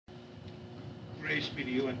Grace be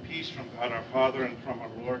to you and peace from God our Father and from our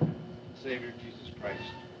Lord and Savior Jesus Christ.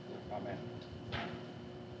 Amen.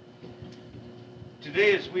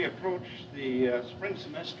 Today, as we approach the spring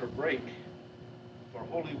semester break for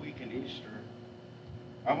Holy Week and Easter,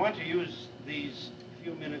 I want to use these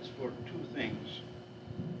few minutes for two things.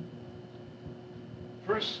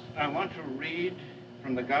 First, I want to read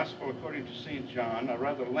from the Gospel according to St. John, a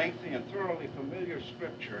rather lengthy and thoroughly familiar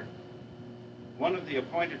scripture, one of the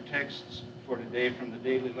appointed texts for today from the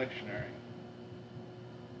daily lectionary.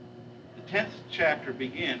 The 10th chapter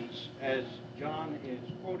begins as John is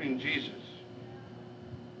quoting Jesus.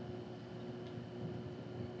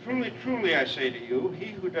 Truly, truly, I say to you, he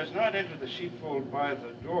who does not enter the sheepfold by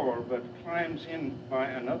the door, but climbs in by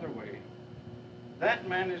another way, that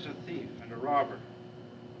man is a thief and a robber.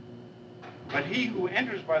 But he who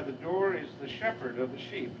enters by the door is the shepherd of the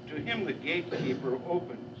sheep. To him the gatekeeper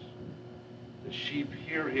opens. The sheep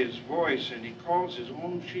hear his voice, and he calls his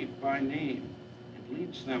own sheep by name and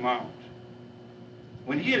leads them out.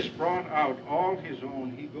 When he has brought out all his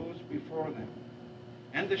own, he goes before them,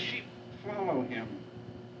 and the sheep follow him,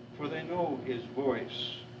 for they know his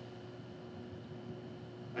voice.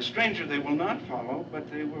 A stranger they will not follow,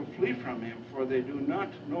 but they will flee from him, for they do not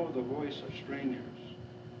know the voice of strangers.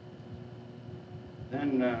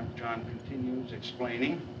 Then John continues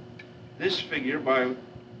explaining this figure by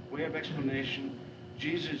way of explanation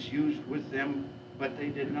Jesus used with them, but they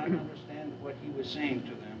did not understand what he was saying to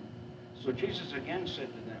them. So Jesus again said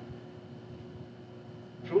to them,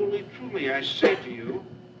 truly, truly, I say to you,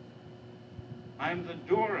 I am the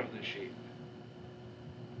door of the sheep.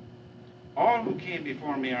 All who came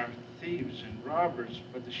before me are thieves and robbers,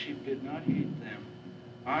 but the sheep did not heed them.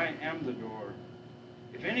 I am the door.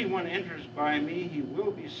 If anyone enters by me, he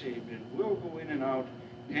will be saved and will go in and out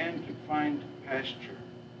and to find pasture.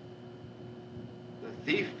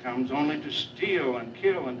 The thief comes only to steal and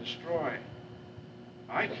kill and destroy.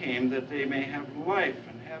 I came that they may have life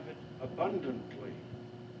and have it abundantly.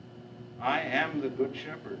 I am the good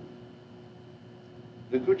shepherd.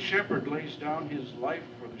 The good shepherd lays down his life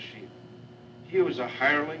for the sheep. He who is a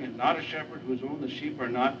hireling and not a shepherd, whose own the sheep are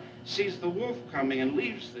not, sees the wolf coming and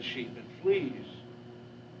leaves the sheep and flees.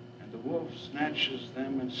 And the wolf snatches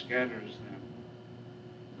them and scatters them.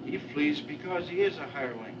 He flees because he is a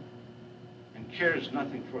hireling and cares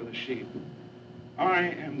nothing for the sheep. I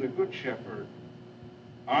am the good shepherd.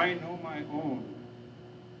 I know my own,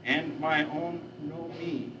 and my own know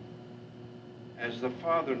me, as the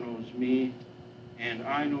Father knows me, and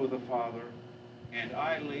I know the Father, and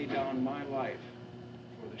I lay down my life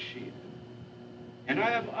for the sheep. And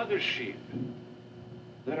I have other sheep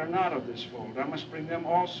that are not of this fold. I must bring them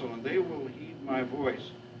also, and they will heed my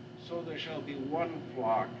voice. So there shall be one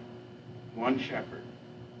flock, one shepherd.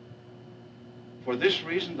 For this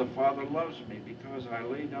reason the Father loves me, because I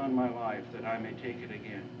lay down my life that I may take it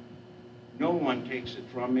again. No one takes it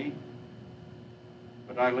from me,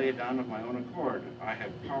 but I lay it down of my own accord. I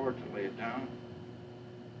have power to lay it down,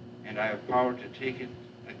 and I have power to take it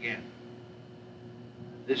again.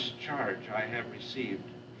 This charge I have received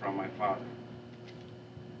from my Father.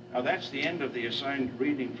 Now that's the end of the assigned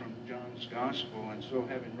reading from John's Gospel, and so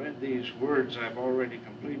having read these words, I've already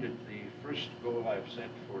completed the first goal I've set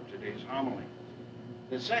for today's homily.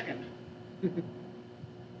 The second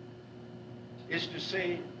is to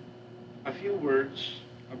say a few words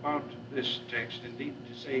about this text, indeed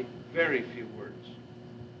to say very few words.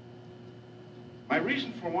 My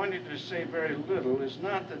reason for wanting to say very little is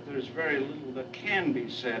not that there's very little that can be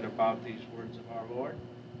said about these words of our Lord.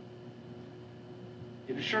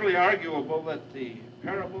 It is surely arguable that the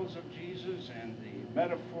parables of Jesus and the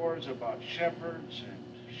metaphors about shepherds and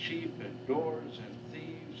sheep and doors and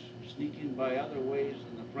thieves sneaking by other ways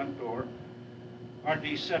than the front door are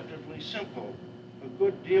deceptively simple. A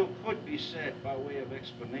good deal could be said by way of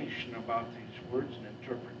explanation about these words and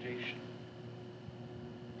interpretation.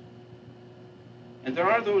 And there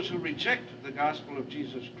are those who reject the gospel of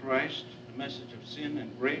Jesus Christ, the message of sin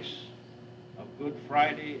and grace, of Good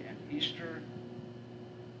Friday and Easter,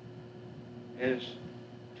 as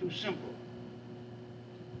too simple,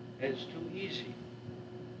 as too easy,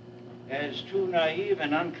 as too naive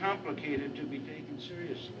and uncomplicated to be taken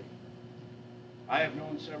seriously. I have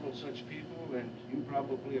known several such people, and you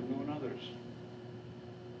probably have known others.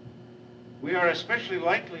 We are especially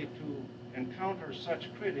likely to encounter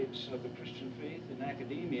such critics of the Christian faith in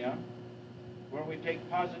academia, where we take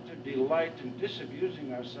positive delight in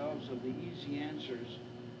disabusing ourselves of the easy answers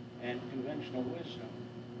and conventional wisdom.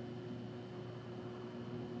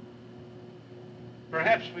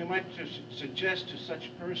 Perhaps we might suggest to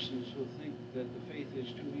such persons who think that the faith is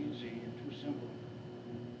too easy and too simple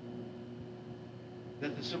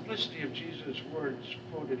that the simplicity of Jesus' words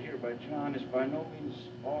quoted here by John is by no means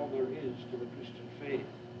all there is to the Christian faith.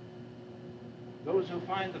 Those who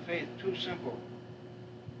find the faith too simple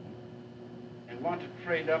and want to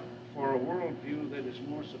trade up for a worldview that is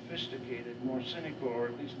more sophisticated, more cynical, or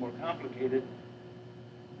at least more complicated,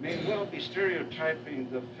 may well be stereotyping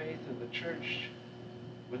the faith of the church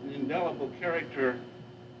with an indelible character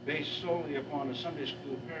based solely upon a Sunday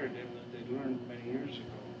school paradigm that they learned many years ago.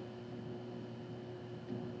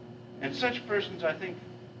 And such persons, I think,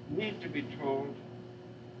 need to be told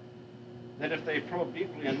that if they probe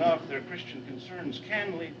deeply enough, their Christian concerns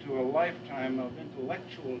can lead to a lifetime of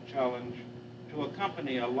intellectual challenge to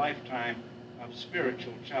accompany a lifetime of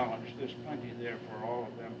spiritual challenge. There's plenty there for all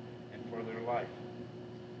of them and for their life.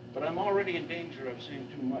 But I'm already in danger of saying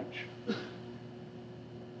too much.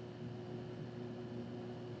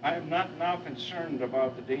 I am not now concerned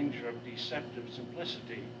about the danger of deceptive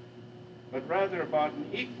simplicity, but rather about an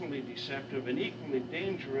equally deceptive and equally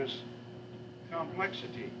dangerous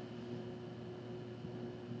complexity.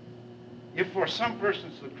 If for some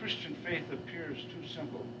persons the Christian faith appears too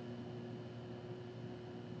simple,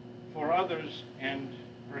 for others, and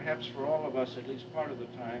perhaps for all of us at least part of the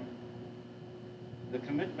time, the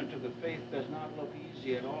commitment to the faith does not look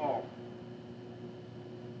easy at all.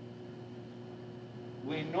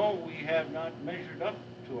 We know we have not measured up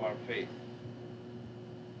to our faith.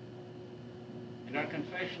 And our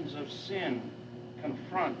confessions of sin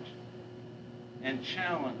confront and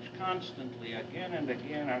challenge constantly, again and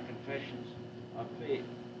again, our confessions of faith.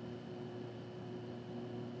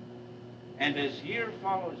 And as year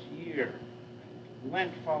follows year, and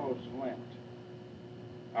Lent follows Lent,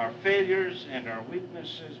 our failures and our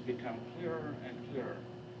weaknesses become clearer and clearer.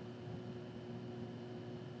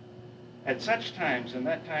 At such times, and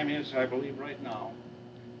that time is, I believe, right now,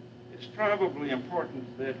 it's probably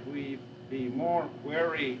important that we be more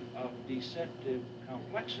wary of deceptive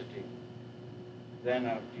complexity than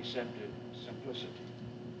of deceptive simplicity.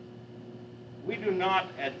 We do not,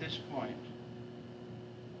 at this point,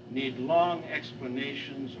 need long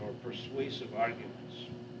explanations or persuasive arguments.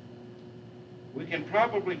 We can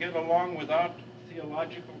probably get along without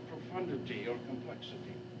theological profundity or complexity.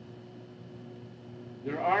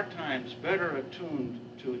 There are times better attuned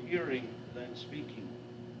to hearing than speaking,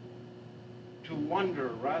 to wonder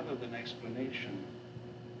rather than explanation,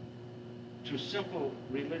 to simple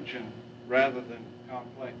religion rather than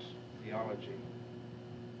complex theology.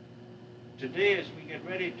 Today, as we get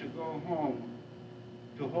ready to go home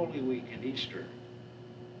to Holy Week and Easter,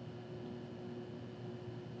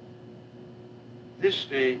 this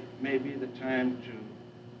day may be the time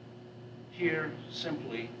to hear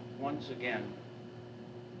simply once again,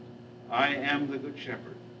 I am the Good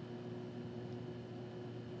Shepherd.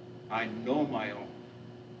 I know my own,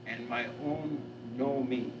 and my own know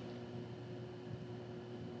me.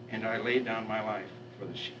 And I lay down my life for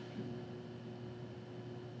the sheep.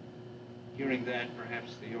 Hearing that,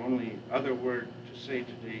 perhaps the only other word to say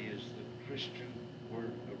today is the Christian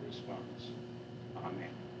word of response. Amen.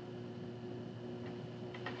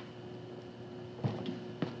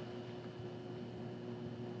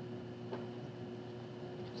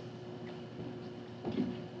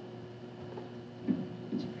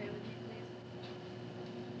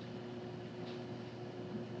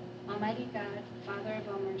 Almighty God, Father of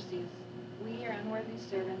all mercies, we, your unworthy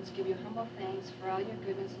servants, give you humble thanks for all your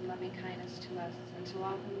goodness and loving kindness to us and to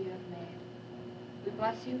all whom you have made. We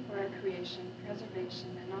bless you for our creation,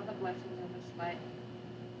 preservation, and all the blessings of this life.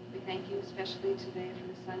 We thank you especially today for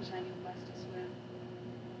the sunshine you blessed us with,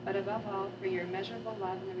 but above all for your immeasurable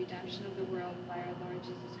love and the redemption of the world by our Lord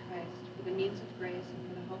Jesus Christ, for the means of grace and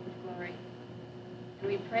for the hope of glory. And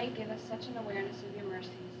we pray, give us such an awareness of your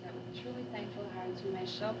mercies that with truly thankful hearts we may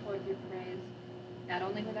show forth your praise, not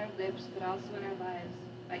only with our lips, but also in our lives,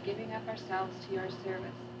 by giving up ourselves to your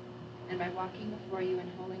service, and by walking before you in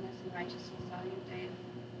holiness and righteousness all your days.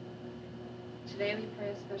 Today we pray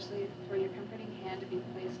especially for your comforting hand to be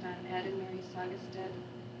placed on Ed and Mary Saugestead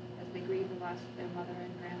as they grieve the loss of their mother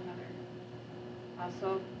and grandmother.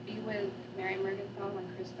 Also, be with Mary Mergenthal and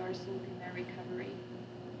Chris Thorson in their recovery.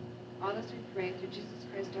 All this we pray through Jesus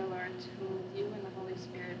Christ our Lord, to whom with you and the Holy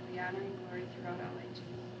Spirit be honor and glory throughout all ages.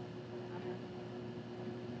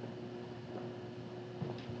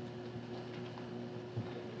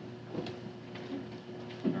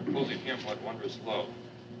 Amen. Our closing hymn, What Wondrous Love.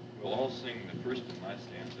 We'll all sing the first and last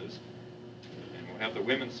stanzas, and we'll have the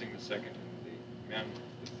women sing the second and the men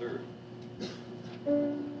the third.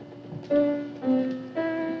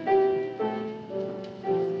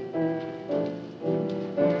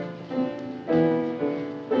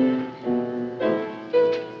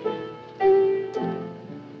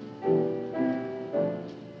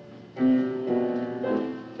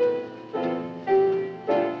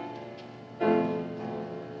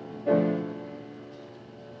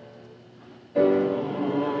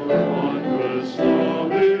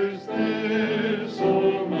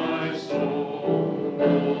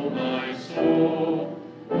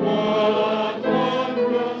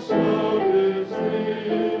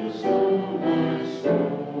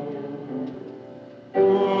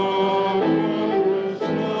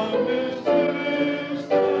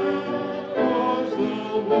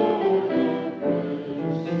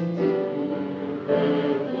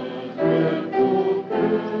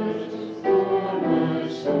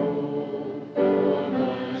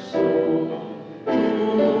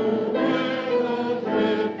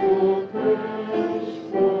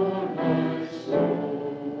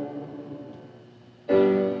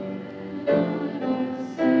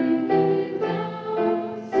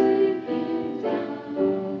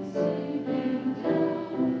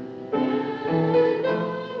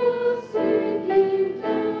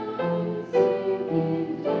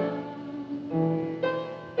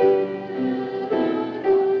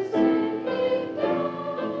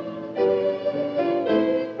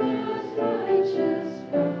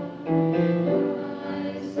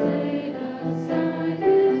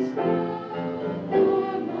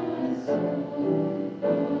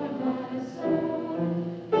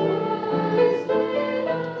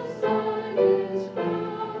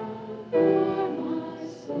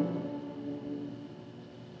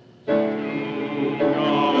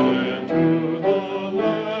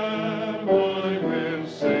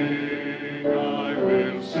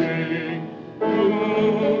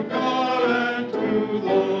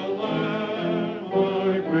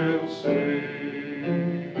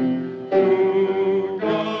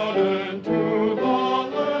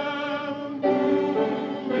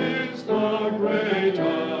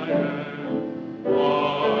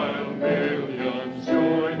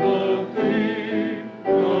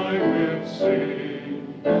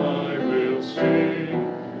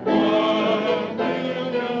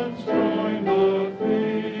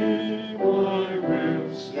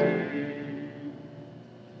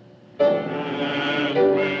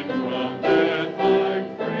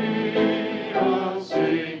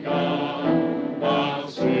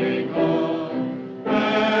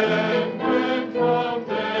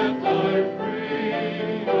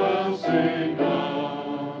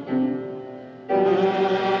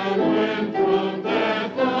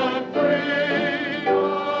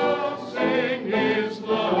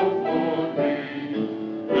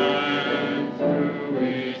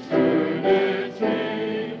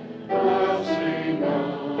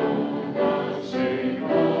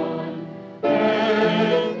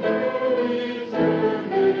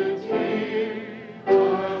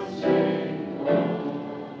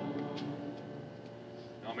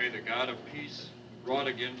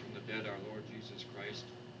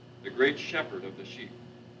 great shepherd of the sheep,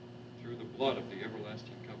 through the blood of the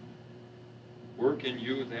everlasting covenant, work in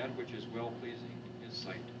you that which is well-pleasing in his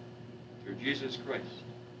sight, through Jesus Christ,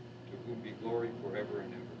 to whom be glory forever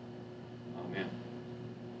and ever. Amen.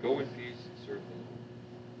 Go in peace and serve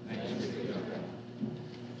the Lord. Thanks be to God.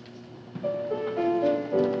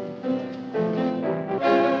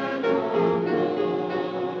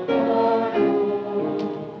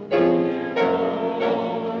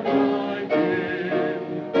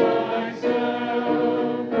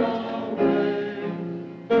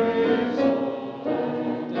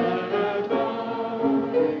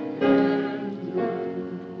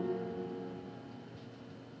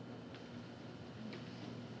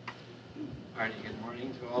 Good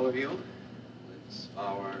morning to all of you. Let's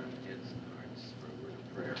bow our heads and hearts for a word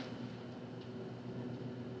of prayer.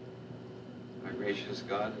 Our gracious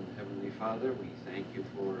God and Heavenly Father, we thank you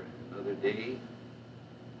for another day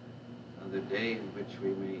in which we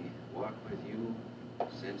may walk with you,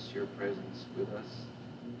 sense your presence with us.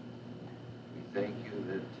 We thank you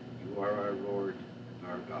that you are our Lord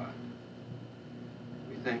and our God.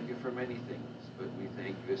 We thank you for many things, but we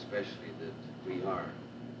thank you especially that we are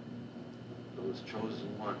those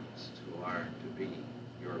chosen ones who are to be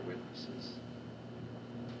your witnesses.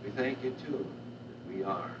 We thank you, too, that we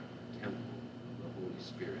are a temple of the Holy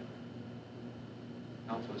Spirit.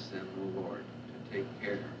 Help us then, O Lord, to take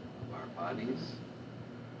care of our bodies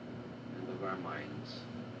and of our minds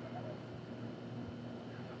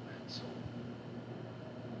and of that soul.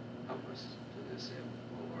 Help us to this end,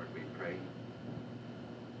 O Lord, we pray. In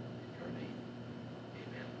your name,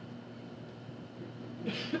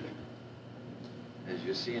 amen. As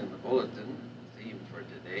you see in the bulletin, the theme for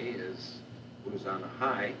today is Who's on a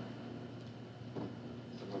High?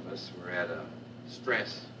 Some of us were at a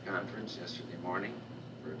stress conference yesterday morning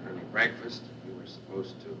for an early breakfast. We were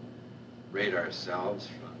supposed to rate ourselves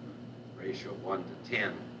from a ratio of 1 to 10.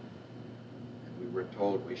 And we were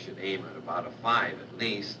told we should aim at about a 5 at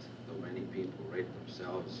least, though many people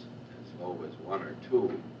yourselves as low as 1 or 2.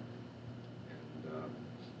 And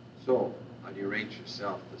so, how do you rate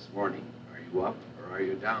yourself this morning? Are you up or are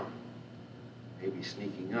you down? Maybe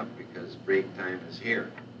sneaking up because break time is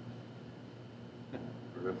here.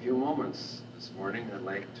 For a few moments this morning, I'd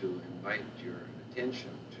like to invite your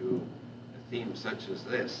attention to a theme such as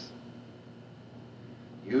this.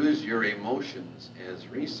 Use your emotions as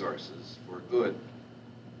resources for good.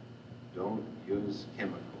 Don't use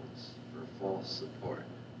chemicals for false support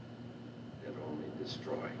that only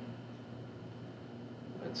destroy.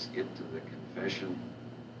 Let's get to the confession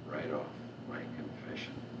right off. My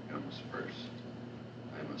confession comes first.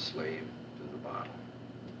 I'm a slave to the bottle.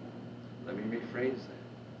 Let me rephrase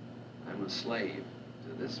that. I'm a slave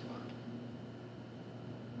to this bottle.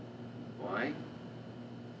 Why?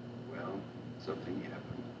 Well, something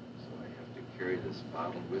happened, so I have to carry this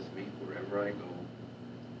bottle with me wherever I go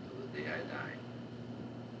till the day I die.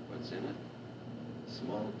 What's in it?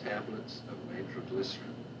 Small tablets of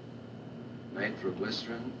nitroglycerin.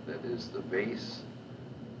 Nitroglycerin that is the base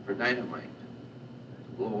for dynamite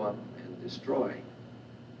to blow up and destroy.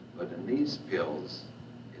 But in these pills,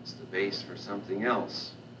 it's the base for something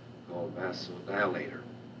else called vasodilator.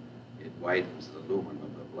 It widens the lumen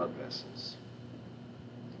of the blood vessels.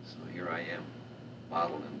 So here I am,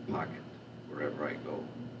 bottle in pocket, wherever I go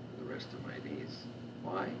for the rest of my days.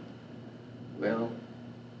 Why? Well,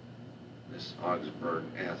 this Augsburg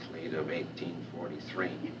athlete of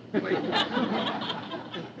 1843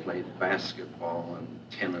 played basketball and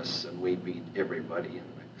tennis, and we beat everybody in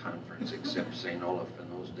the conference except St. Olaf in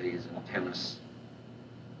those days in tennis.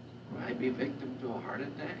 Would I be victim to a heart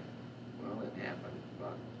attack? Well, it happened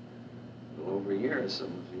about a little over a year, as some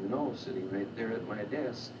of you know, sitting right there at my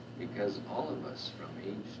desk, because all of us from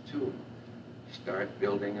age 2 start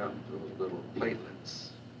building up those little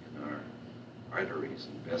platelets in our arteries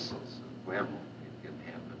and vessels. Well, it can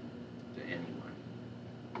happen to anyone.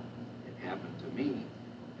 It happened to me,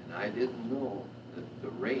 and I didn't know that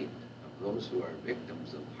the rate of those who are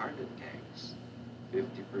victims of heart attacks, 50%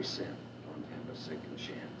 don't have a second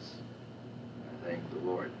chance. I thank the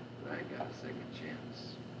Lord that I got a second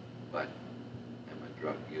chance, but I'm a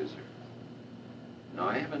drug user. Now,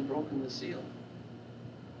 I haven't broken the seal.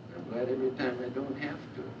 I'm glad every time I don't have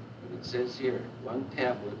to, but it says here, 1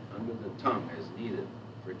 tablet under the tongue is needed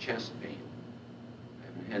for chest pain. I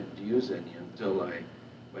haven't had to use any until I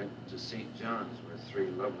went to St. John's with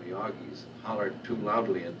 3 lovely Augies and hollered too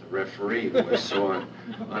loudly at the referee who was so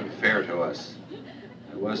unfair to us.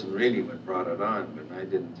 It wasn't really what brought it on, but I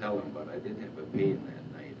didn't tell him, but I did have a pain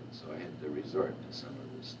that night, and so I had to resort to some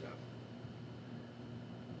of this stuff.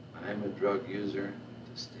 I'm a drug user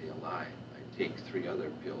to stay alive. I take 3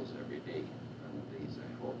 other pills every day. None of these,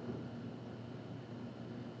 I hope.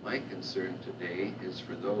 My concern today is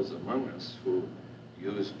for those among us who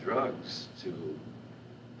use drugs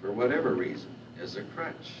for whatever reason, as a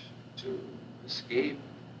crutch, to escape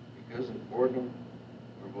because of boredom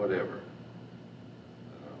or whatever.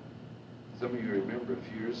 Some of you remember a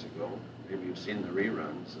few years ago, maybe you've seen the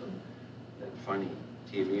reruns of that funny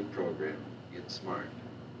TV program, Get Smart.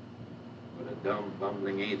 What a dumb,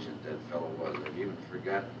 bumbling agent that fellow was. I've even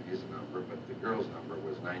forgotten his number, but the girl's number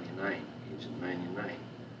was 99, Agent 99.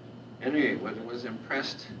 Anyway, what was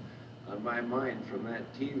impressed on my mind from that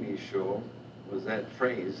TV show was that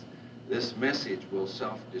phrase, this message will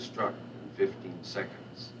self-destruct in 15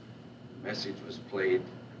 seconds. The message was played,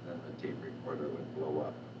 and then the tape recorder would blow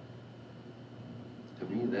up. To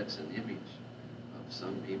me, that's an image of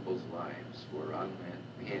some people's lives who are on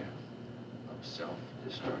that path of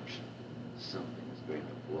self-destruction. Something is going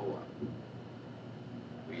to blow up.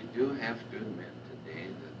 We do have to admit today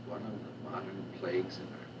that one of the modern plagues in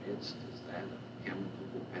our midst is that of chemical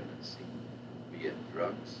dependency, be it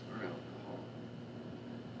drugs or alcohol.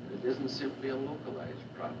 And it isn't simply a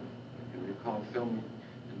localized problem. I can recall filming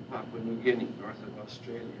in Papua New Guinea, north of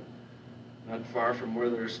Australia, not far from where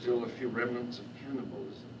there are still a few remnants of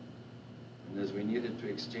cannibalism. And as we needed to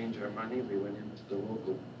exchange our money, we went into the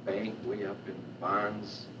local bank way up in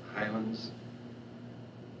Bonds, Highlands.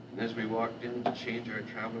 And as we walked in to change our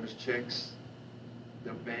traveler's checks,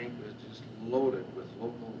 the bank was just loaded with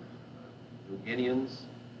local New Guineans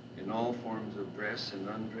in all forms of dress and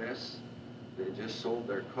undress. They just sold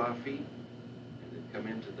their coffee, and they'd come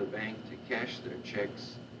into the bank to cash their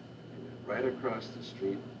checks. They went right across the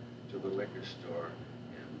street to the liquor store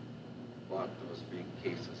and bought those big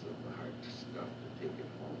cases of the hard stuff to take it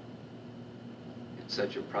home. It's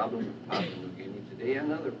such a problem in Papua New Guinea today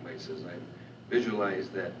and other places. I've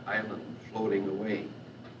visualized that island floating away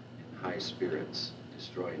in high spirits,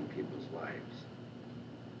 destroying people's lives.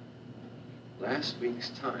 Last week's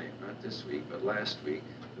Time, not this week, but last week,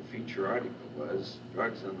 the feature article was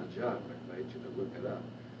Drugs on the Job. I invite you to look it up,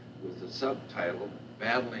 with the subtitle,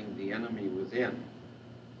 Battling the Enemy Within.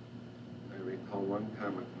 I recall one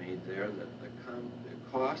comment made there that the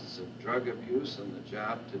costs of drug abuse on the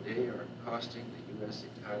job today are costing the U.S.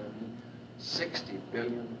 economy $60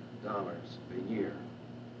 billion a year.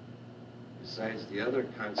 Besides the other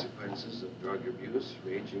consequences of drug abuse,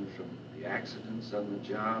 ranging from the accidents on the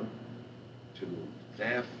job to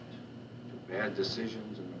theft, to bad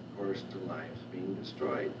decisions, and of course to lives being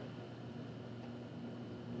destroyed.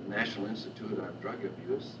 The National Institute on Drug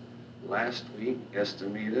Abuse last week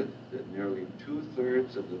estimated that nearly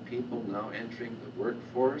 2/3 of the people now entering the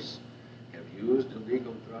workforce have used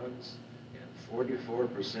illegal drugs, and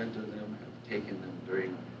 44% of them have taken them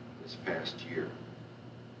during this past year.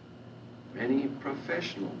 Many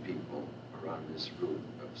professional people are on this route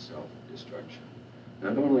of self-destruction,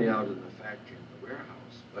 not only out in the factory and the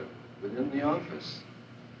warehouse, but within the office.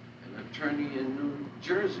 An attorney in New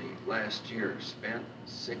Jersey last year spent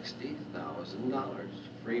 $60,000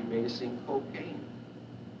 freebasing cocaine.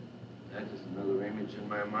 That is another image in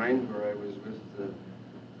my mind where I was with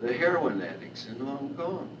the heroin addicts in Hong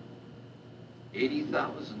Kong.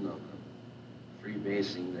 80,000 of them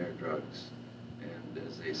freebasing their drugs. And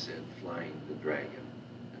as they said, flying the dragon.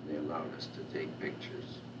 And they allowed us to take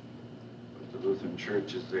pictures. But the Lutheran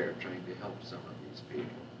Church is there trying to help some of these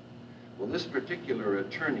people. Well, this particular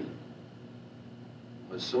attorney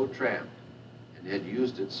was so trapped and had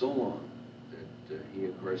used it so long that he,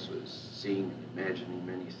 of course, was seeing and imagining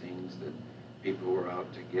many things, that people were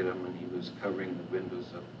out to get him, and he was covering the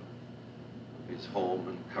windows of his home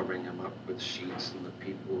and covering them up with sheets, and the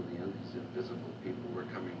people, these invisible people, were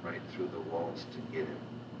coming right through the walls to get him.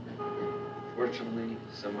 Fortunately,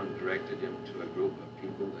 someone directed him to a group of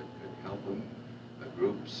people that could help him, a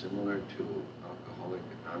group similar to Alcoholics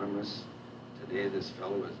Anonymous. Today, this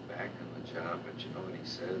fellow is back on the job, but you know what he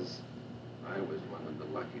says? I was one of the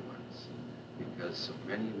lucky ones, because so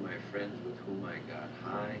many of my friends with whom I got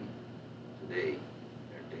high, today,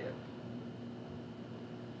 they're dead.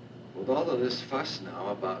 With all of this fuss now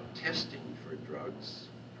about testing for drugs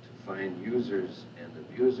to find users and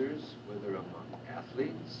abusers, whether among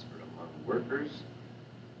athletes or among workers,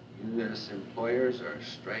 U.S. employers are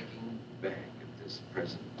striking back at this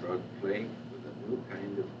present drug plague with a new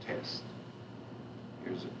kind of test.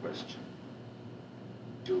 Here's a question.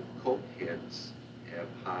 Do cokeheads have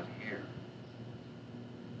hot hair?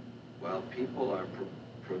 While people are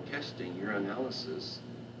protesting urinalysis,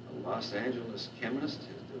 a Los Angeles chemist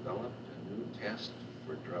has developed a new test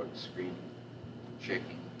for drug screening,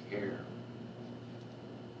 checking hair.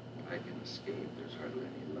 I can escape, there's hardly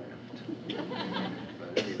any left.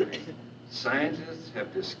 But anyway, scientists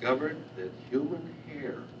have discovered that human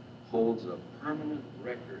hair holds a permanent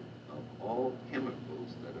record of all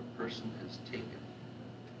chemicals that a person has taken.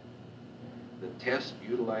 The test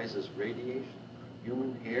utilizes radiation on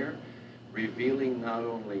human hair, revealing not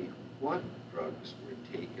only what drugs were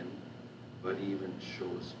taken, but even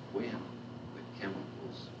shows when the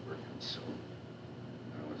chemicals were consumed.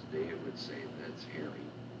 Now, as Dave would say, that's hairy.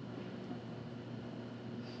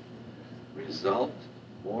 Result,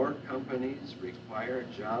 more companies require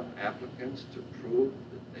job applicants to prove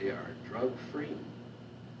that they are drug-free.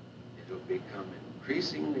 It'll become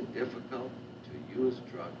increasingly difficult to use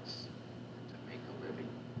drugs and to make a living.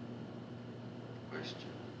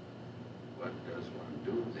 Question, what does one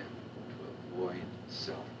do then to avoid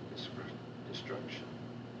self-destruction?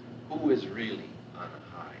 Who is really on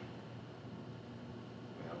a high?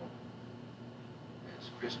 Well, as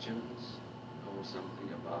Christians, know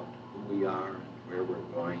something about who we are and where we're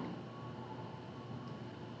going,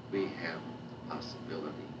 we have the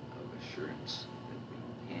possibility of assurance that we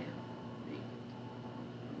can make it,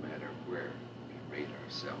 no matter where we rate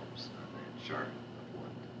ourselves on that chart of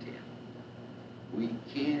 1 to 10. We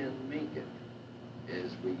can make it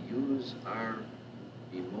as we use our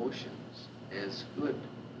emotions as good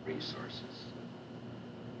resources.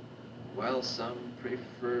 While some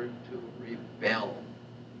prefer to rebel,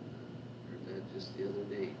 I heard that just the other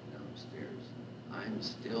day downstairs, I'm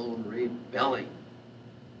still rebelling.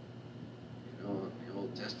 You know, in the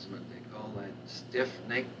Old Testament they call that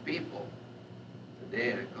stiff-necked people.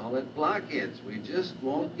 Today I call it blockheads. We just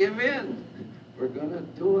won't give in. We're going to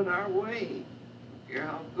do it our way. I don't care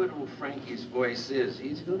how good old Frankie's voice is.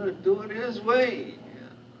 He's going to do it his way.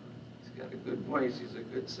 Yeah. He's got a good voice. He's a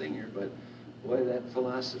good singer. But boy, that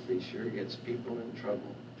philosophy sure gets people in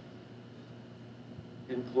trouble.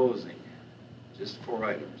 In closing, just 4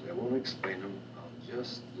 items. I won't explain them. I'll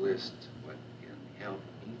just list what can help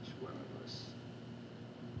each one of us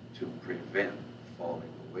to prevent falling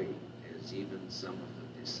away, as even some of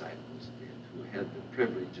the disciples did, who had the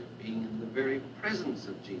privilege of being in the very presence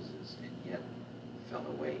of Jesus and yet fell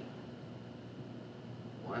away.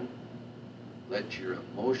 One, let your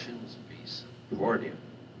emotions be supportive,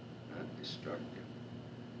 not destructive.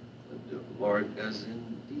 The Lord does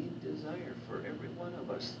indeed desire for every one of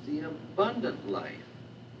us the abundant life,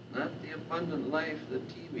 not the abundant life the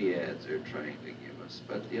TV ads are trying to give us,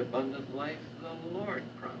 but the abundant life the Lord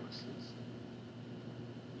promises.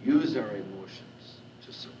 Use our emotions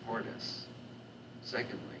to support us.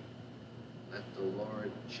 Secondly, let the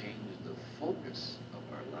Lord change the focus of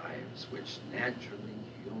our lives, which naturally,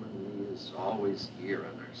 humanly, is always here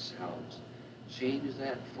on ourselves. Change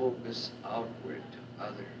that focus outward to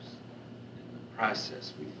others. In the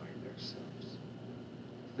process, we find ourselves.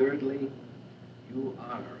 Thirdly, you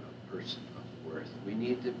are a person of worth. We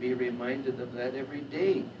need to be reminded of that every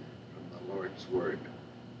day from the Lord's Word.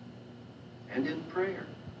 And in prayer,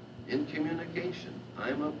 in communication.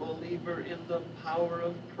 I'm a believer in the power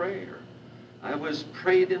of prayer. I was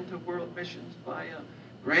prayed into world missions by a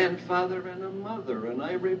grandfather and a mother, and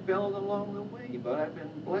I rebelled along the way, but I've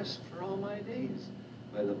been blessed for all my days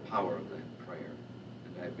by the power of that prayer,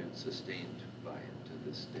 and I've been sustained by it to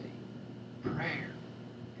this day. Prayer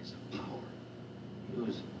is a power.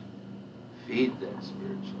 Use it. Feed that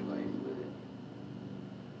spiritual life with it.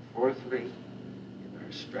 Fourthly, in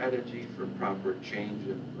our strategy for proper change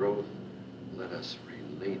and growth, let us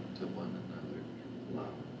relate to one another in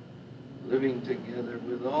love. Living together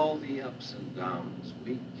with all the ups and downs,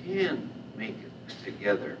 we can make it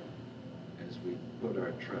together as we put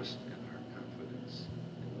our trust and our confidence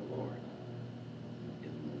in the Lord.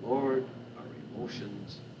 In the Lord, our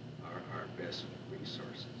emotions are our best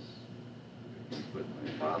resources. I put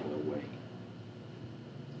my bottle away.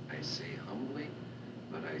 I say humbly,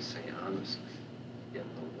 but I say honestly. In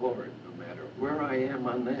the Lord, no matter where I am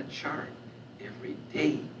on that chart, every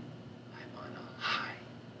day I'm on a high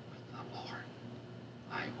with the Lord.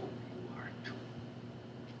 I hope you are too.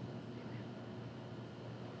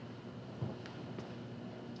 Amen.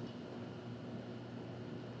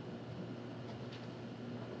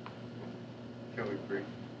 Shall we pray?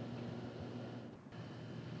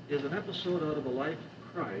 Is an episode out of the life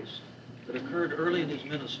of Christ that occurred early in his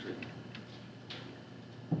ministry.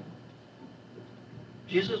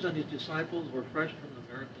 Jesus and his disciples were fresh from the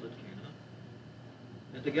miracle at Cana,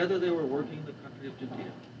 and together they were working in the country of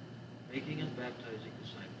Judea, making and baptizing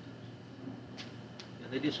disciples.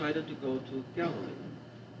 And they decided to go to Galilee,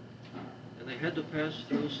 and they had to pass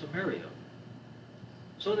through Samaria.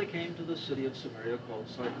 So they came to the city of Samaria called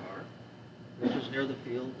Sychar, which is near the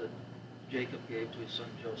field that Jacob gave to his son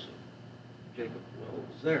Joseph. Jacob's well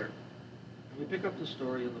was there. And we pick up the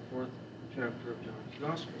story in the 4th chapter of John's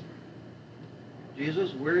Gospel.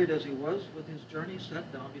 Jesus, wearied as he was with his journey,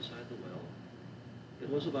 sat down beside the well. It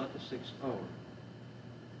was about the 6th hour.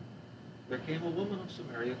 There came a woman of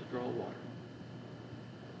Samaria to draw water.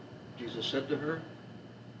 Jesus said to her,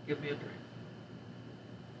 "Give me a drink."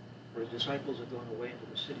 For his disciples had gone away into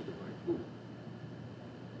the city to buy food.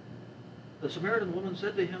 The Samaritan woman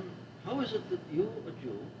said to him, "How is it that you, a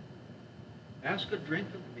Jew, ask a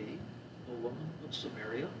drink of me, a woman of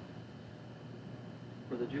Samaria?"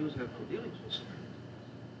 For the Jews have no dealings with Samaritans.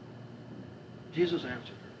 Jesus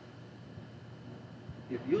answered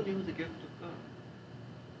her, "If you knew the gift of God,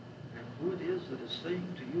 and who it is that is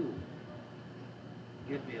saying to you,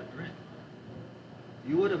 'Give me a drink,'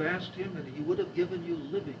 you would have asked him, and he would have given you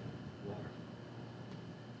living water."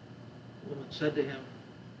 The woman said to him,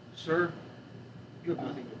 "Sir, you have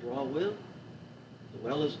nothing to draw with. The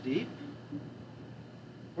well is deep.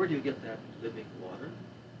 Where do you get that living water?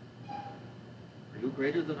 Are you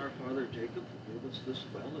greater than our father Jacob, who gave us this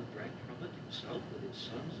well and drank from it himself with his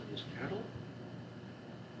sons and his cattle?"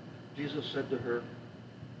 Jesus said to her,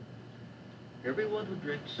 "Everyone who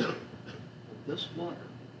drinks of this water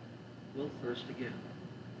will thirst again.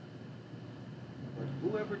 But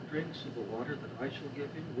whoever drinks of the water that I shall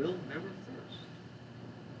give him will never thirst.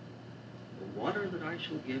 The water that I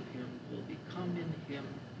shall give him will become in him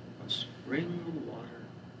a spring of water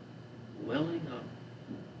welling up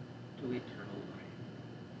to eternal life."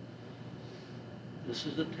 This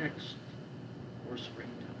is the text for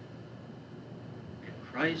springtime. And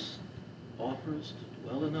Christ offers to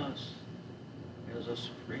dwell in us as a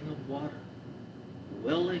spring of water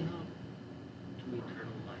welling up to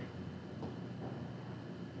eternal life.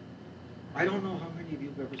 I don't know how many of you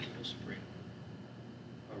have ever seen a spring.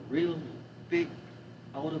 A real big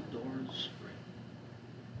out-of-doors spring.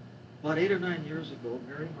 About 8 or 9 years ago,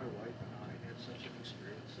 Mary, my wife, and I had such an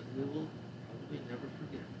experience that we will probably never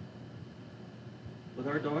forget. With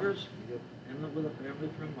our daughters, we had ended with a family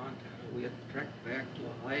from Montana. We had trekked back to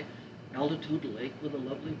a high-altitude lake with a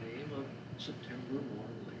lovely name of September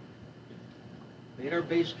Warm Lake. Made our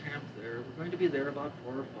base camp there. We're going to be there about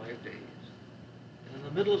 4 or 5 days. And in the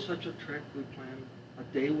middle of such a trek, we planned a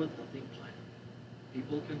day with nothing planned.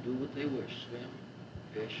 People can do what they wish, swim,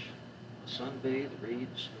 fish, sunbathe, read,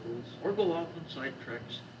 snooze, or go off on side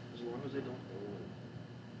treks as long as they don't go away.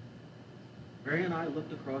 Mary and I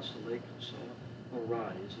looked across the lake and saw a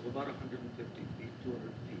rise of about 150 feet, 200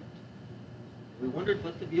 feet. We wondered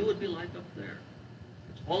what the view would be like up there.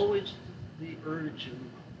 It's always the urge in the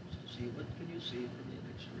mountains to see what can you see from the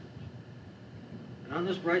next ridge. And on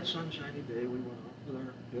this bright sunshiny day, we went off with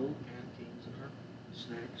our filled canteens and our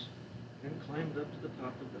snacks and climbed up to the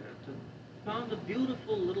top of that and found a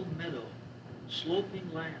beautiful little meadow,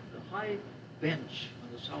 sloping land, a high bench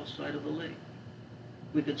on the south side of the lake.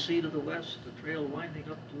 We could see to the west a trail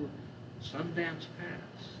winding up to Sundance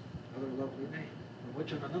Pass, another lovely name, from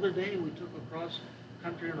which on another day we took across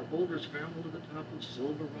country on a boulder scramble to the top of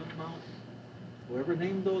Silver Run Mountain. Whoever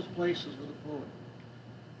named those places was a poet.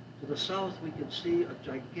 To the south we could see a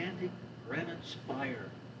gigantic granite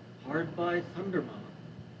spire hard by Thunder Mountain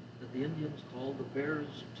that the Indians called the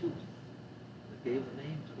Bear's Tooth, that gave the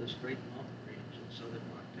name to this great mountain range in southern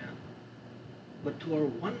Montana. But to our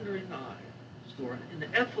wondering eyes, to our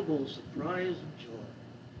ineffable surprise and joy,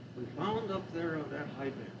 we found up there on that high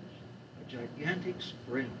bench a gigantic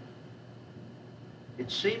spring.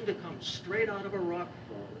 It seemed to come straight out of a rock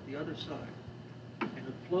fall at the other side, and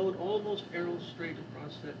it flowed almost arrow straight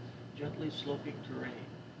across that gently sloping terrain,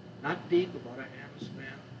 not deep, about a hand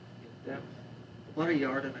span in depth, about 1.5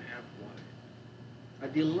 yards wide. A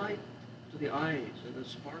delight to the eyes as it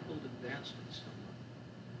sparkled and danced in the sunlight.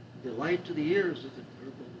 A delight to the ears as it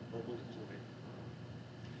gurgled and bubbled its way.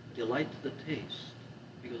 A delight to the taste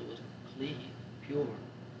because it was clean, pure.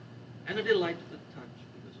 And a delight to the touch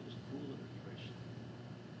because it was cool and refreshing.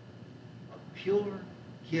 A pure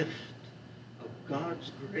gift of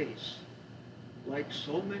God's grace, like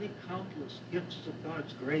so many countless gifts of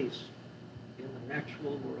God's grace in the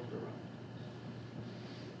natural world around us.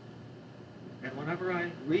 And whenever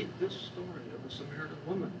I read this story of the Samaritan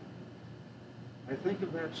woman, I think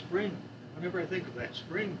of that spring. And whenever I think of that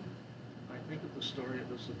spring, I think of the story of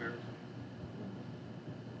the Samaritan woman.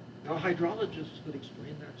 Now, hydrologists could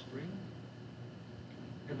explain that spring,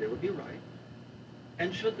 and they would be right.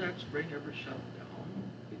 And should that spring ever shut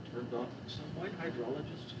down, be turned off in some way,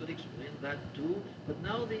 hydrologists could explain that too. But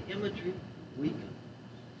now the imagery weakens,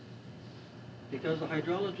 because the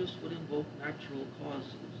hydrologists would invoke natural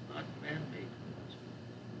causes, not man-made causes.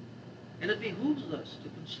 And it behooves us to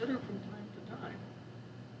consider from time to time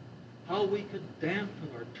how we could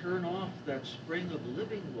dampen or turn off that spring of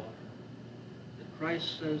living water that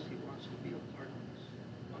Christ says he wants to be a part of us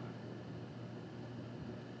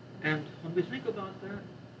by. And when we think about that,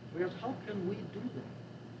 we ask, how can we do that?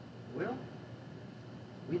 Well,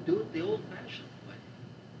 we do it the old-fashioned way,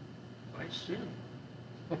 by sin.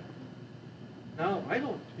 Now, I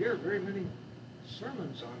don't hear very many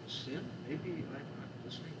sermons on sin. Maybe I'm not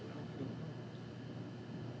listening well, I don't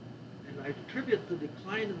know. And I attribute the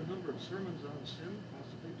decline in the number of sermons on sin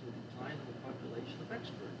possibly to the decline in the population of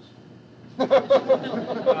experts.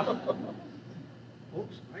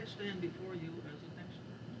 Folks, I stand before you as an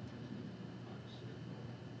expert on sin.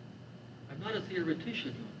 I'm not a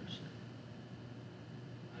theoretician, you understand.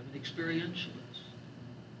 I'm an experientialist.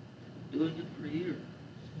 I've been doing it for years.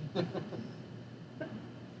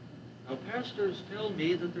 Now, pastors tell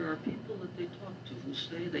me that there are people that they talk to who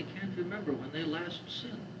say they can't remember when they last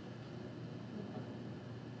sinned.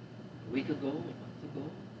 A week ago, a month ago.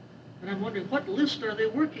 And I'm wondering, what list are they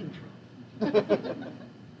working from?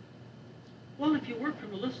 Well, if you work from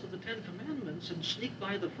the list of the 10 Commandments and sneak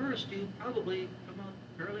by the first, you probably come out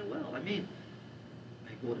fairly well. I mean,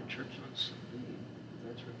 I go to church on Sunday.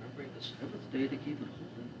 That's remembering the seventh day to keep it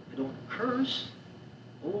holy. I don't curse.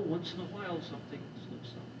 Oh, once in a while something slips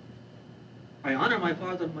up. I honor my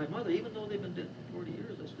father and my mother, even though they've been dead for 40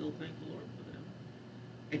 years. I still thank the Lord for them.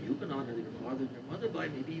 And you can honor your father and your mother by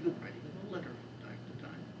maybe even writing them a letter from time to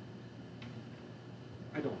time.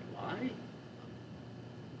 I don't lie.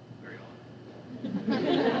 Very often.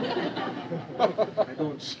 I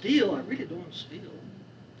don't steal. I really don't steal.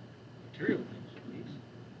 Material things, at least.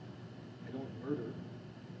 I don't murder.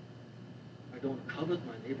 I don't covet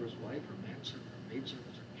my neighbor's wife or manservant or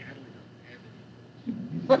maidservant or cattle. He doesn't have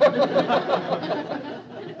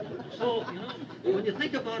any. So, you know, when you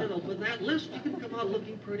think about it with that list, you can come out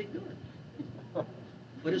looking pretty good.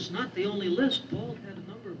 But it's not the only list. Paul had a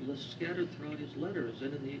number of lists scattered throughout his letters.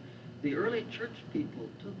 And in the The early church people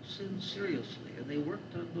took sin seriously, and they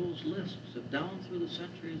worked on those lists, and down through the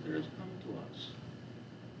centuries there has come to us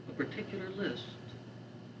a particular list,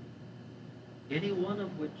 any one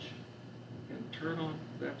of which can turn off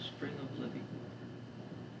that spring of living water.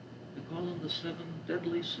 They call them the 7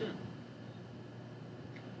 deadly sins.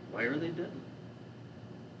 Why are they deadly?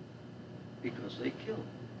 Because they kill.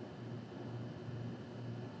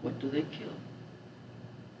 What do they kill?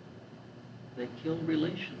 They kill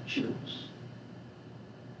relationships.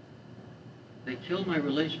 They kill my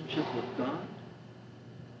relationship with God.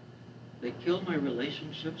 They kill my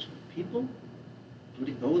relationships with people,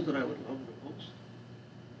 including those that I would love the most.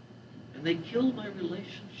 And they kill my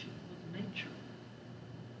relationship with nature.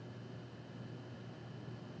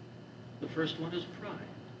 The first one is pride,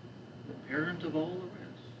 the parent of all the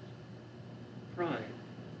rest. Pride.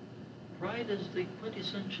 Pride is the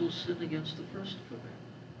quintessential sin against the first commandment,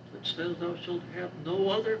 which says, thou shalt have no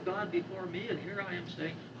other God before me, and here I am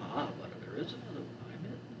saying, but there is another one, I'm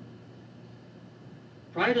it.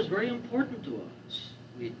 Pride is very important to us.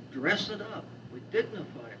 We dress it up, we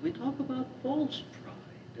dignify it, we talk about false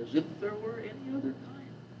pride as if there were any other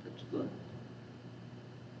kind that's good.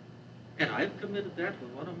 And I've committed that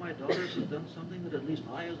when one of my daughters has done something that at least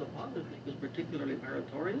I as a father think is particularly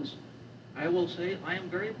meritorious. I will say, I am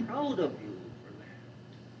very proud of you for that.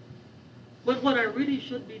 But what I really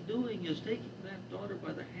should be doing is taking that daughter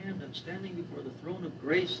by the hand and standing before the throne of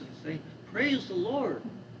grace and saying, praise the Lord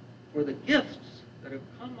for the gifts that have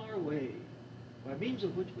come our way by means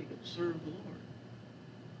of which we can serve the Lord.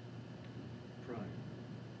 Pride.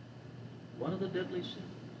 One of the deadly sins.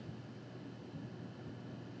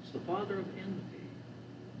 It's the father of envy.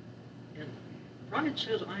 Envy. Pride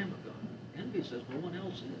says, I am a God. Envy says, no one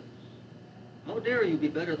else is. How dare you be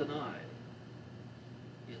better than I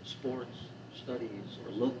in sports, studies,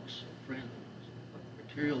 or looks, or friends, or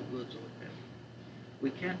material goods, or what have you.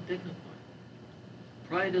 We can't dignify it.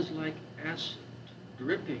 Pride is like acid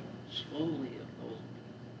dripping slowly in those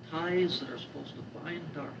ties that are supposed to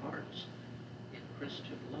bind our hearts in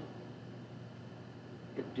Christian love.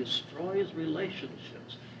 It destroys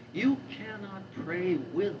relationships. You cannot pray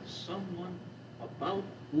with someone about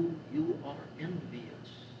who you are envious.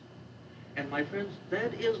 And my friends,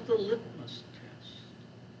 that is the litmus test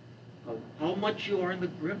of how much you are in the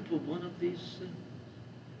grip of one of these sins.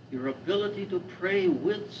 Your ability to pray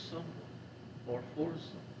with someone or for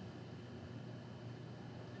someone.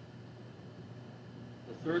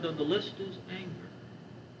 The third on the list is anger.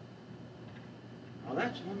 Now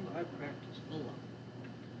that's one that I practice a lot.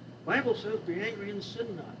 The Bible says, be angry and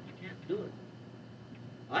sin not. You can't do it.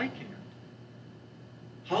 I can't.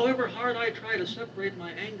 However hard I try to separate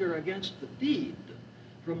my anger against the deed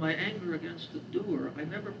from my anger against the doer, I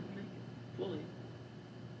never make it fully.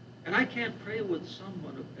 And I can't pray with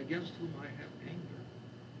someone against whom I have anger.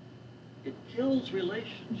 It kills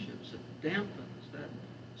relationships. It dampens that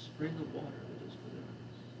spring of water that is within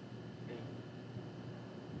us. Anger.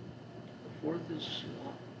 The fourth is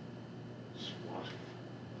sloth. Sloth.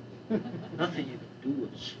 Nothing you can do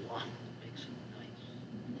with sloth that makes it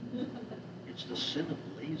nice. It's the sin of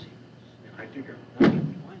laziness. And I figure that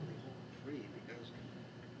can finally home free because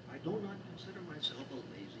I do not consider myself a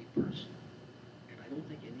lazy person. And I don't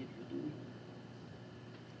think any of you do either.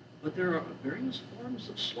 But there are various forms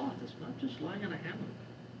of sloth. It's not just lying in a hammock.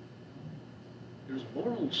 There's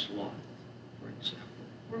moral sloth, for example,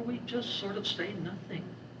 where we just sort of say nothing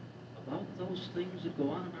about those things that go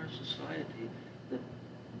on in our society that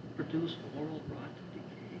produce moral rot and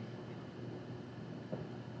decay.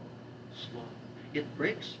 Sloth. It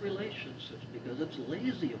breaks relationships because it's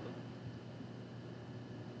lazy about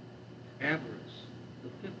it. Avarice, the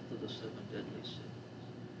fifth of the 7 deadly sins.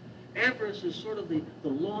 Avarice is sort of the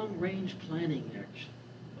long-range planning action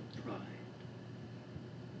of pride.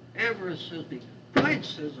 Avarice says, pride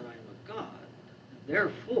says that I am a god, and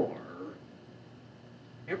therefore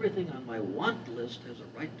everything on my want list has a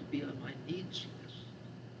right to be on my needs list.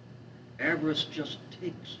 Avarice just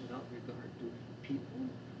takes without regard to people,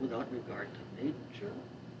 without regard to nature.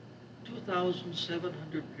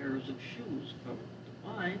 2,700 pairs of shoes come to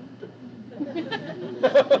mind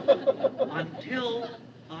until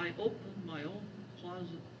I open my own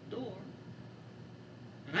closet door.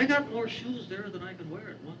 And I got more shoes there than I can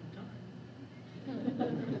wear at one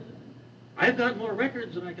time. I've got more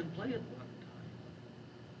records than I can play at one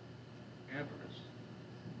time. Avarice.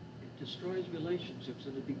 It destroys relationships,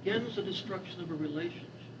 and it begins the destruction of a relationship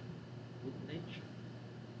with nature,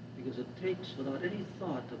 because it takes without any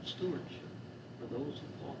thought of stewardship for those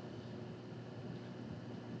involved.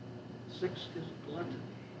 Sixth is gluttony.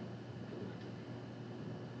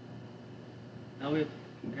 Now, if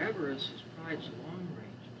Avarice is pride's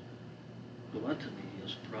long-range plan. Gluttony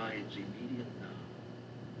is pride's immediate now.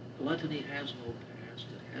 Gluttony has no past,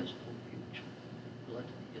 it has no future.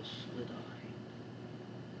 Gluttony is slit-eyed.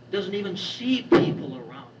 It doesn't even see people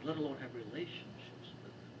around, let alone have relationships with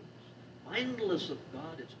them. It's mindless of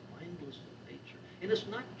God, it's mindless of nature. And it's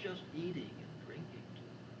not just eating and drinking too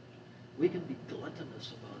much. We can be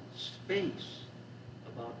gluttonous about space,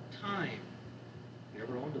 about time. You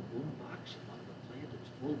ever owned a boom box and wanted to play it its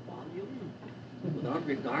full volume without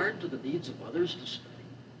regard to the needs of others to study?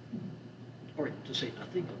 Or to say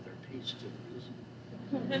nothing of their taste in music.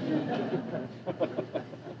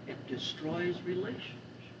 It destroys relationships.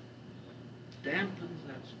 Dampens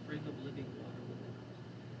that spring of living water within us.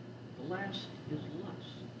 The last is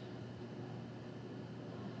lust.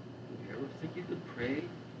 Do you ever think you could pray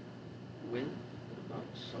with and about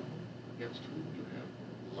someone against whom you have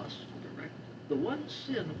lust directed? The one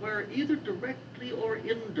sin where either directly or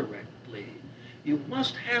indirectly you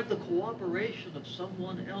must have the cooperation of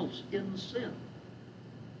someone else in sin.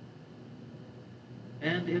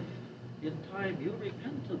 And if in time you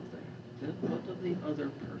repent of that, then what of the other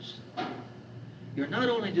person? You're not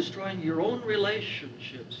only destroying your own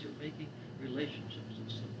relationships, you're making relationships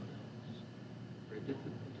with someone else. Very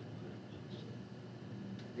difficult to cleanse.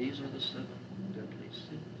 These are the 7 deadly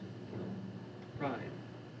sins. Pride,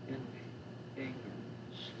 envy, anger,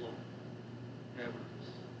 sloth,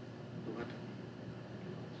 avarice, gluttony.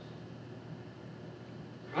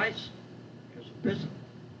 Christ has risen.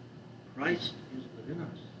 Christ is within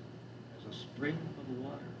us as a spring of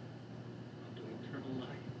water unto eternal life.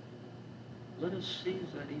 Let us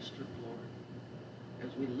seize that Easter glory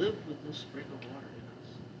as we live with this spring of water in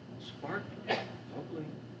us, sparkling,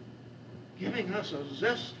 bubbling, giving us a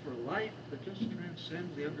zest for life that just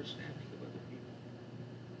transcends the understanding of other people.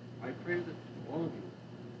 I pray that all of you,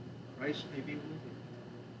 Christ may be with you.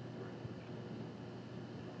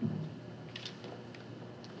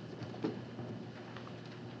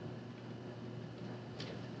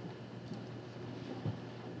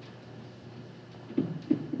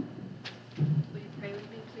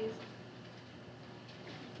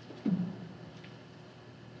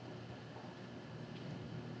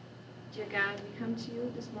 Dear God, we come to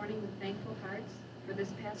you this morning with thankful hearts for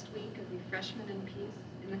this past week of refreshment and peace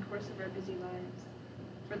in the course of our busy lives.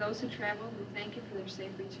 For those who traveled, we thank you for their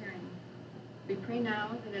safe return. We pray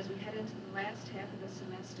now that as we head into the last half of the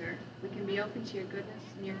semester, we can be open to your goodness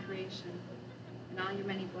and your creation and all your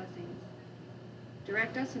many blessings.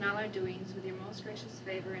 Direct us in all our doings with your most gracious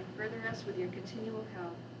favor and further us with your continual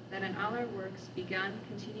help, that in all our works, begun,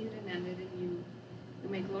 continued, and ended in you, we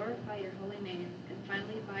may glorify your holy name, and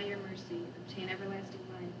finally, by your mercy, obtain everlasting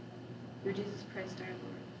life. Through Jesus Christ our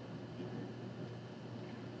Lord.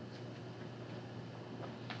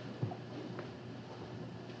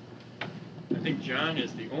 Amen. I think John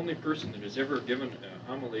is the only person that has ever given a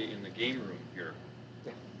homily in the game room here.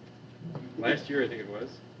 Last year, I think it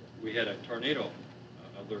was, we had a tornado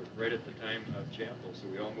alert right at the time of chapel, so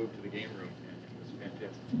we all moved to the game room, and it was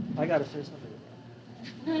fantastic. I got to say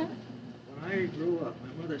something. When I grew up,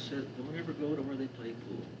 my mother said, don't ever go to where they play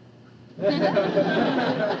pool.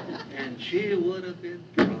 And she would have been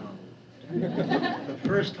proud. The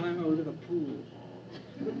first time I was in a pool hall,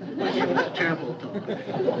 it was chapel talk.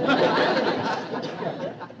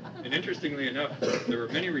 And interestingly enough, there were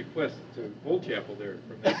many requests to Wold Chapel there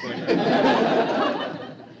from that point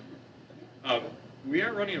on. We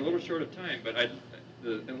are running a little short of time, but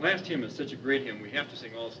the last hymn is such a great hymn, we have to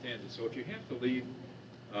sing all stanzas. So if you have to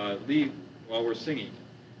leave while we're singing.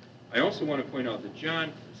 I also want to point out that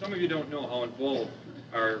John, some of you don't know how involved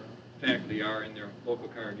our faculty are in their local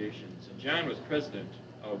congregations. And John was president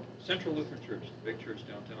of Central Lutheran Church, the big church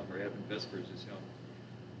downtown where Advent Vespers is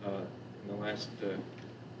held in the last,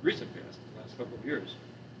 recent past, the last couple of years.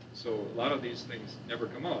 So a lot of these things never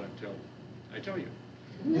come out until I tell you.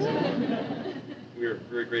 So we are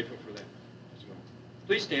very grateful for that as well.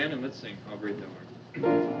 Please stand and let's sing How Great Thou Art.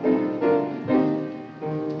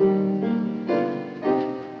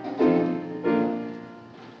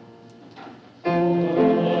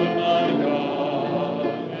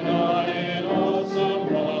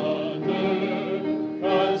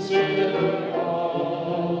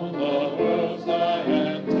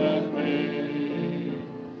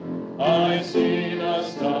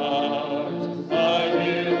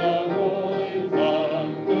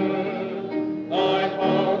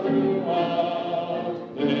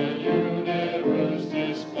 Throughout the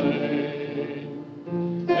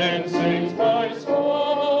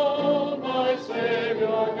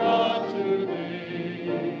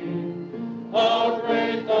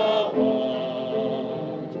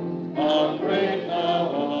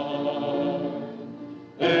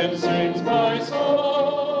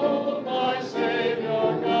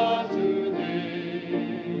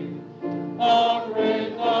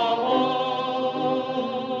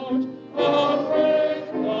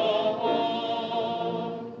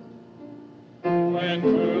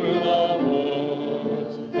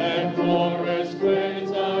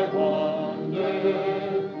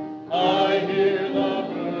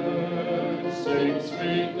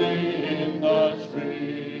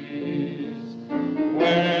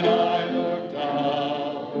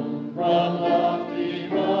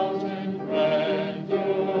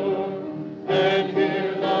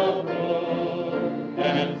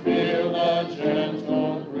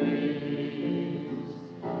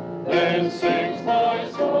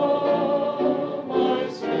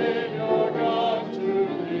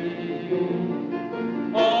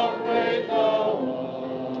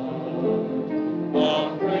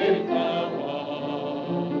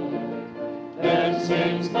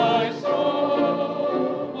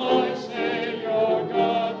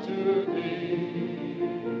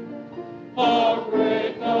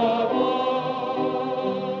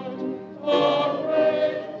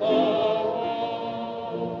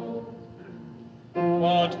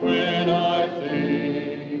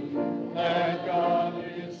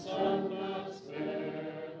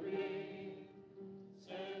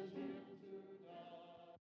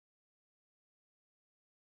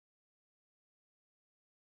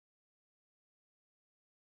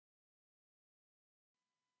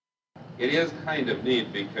It is kind of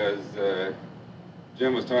neat because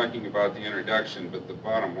Jim was talking about the introduction, but the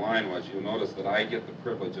bottom line was you'll notice that I get the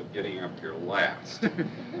privilege of getting up here last.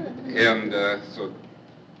 And so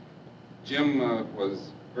Jim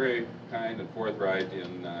was very kind and forthright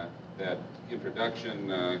in that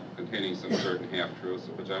introduction containing some certain half-truths,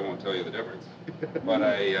 of which I won't tell you the difference. But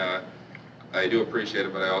I do appreciate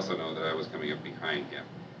it, but I also know that I was coming up behind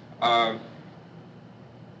him.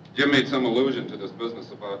 Jim made some allusion to this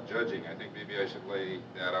business about judging. I think maybe I should lay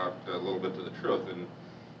that out a little bit to the truth,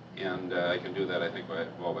 and I can do that, I think, by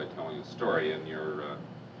telling a story. In your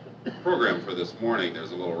program for this morning,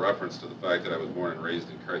 there's a little reference to the fact that I was born and raised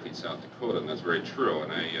in Carthage, South Dakota, and that's very true.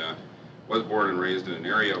 And I was born and raised in an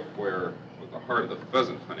area where, with the heart of the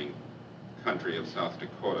pheasant hunting country of South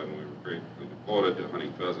Dakota, and we were greatly devoted to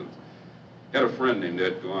hunting pheasants. Had a friend named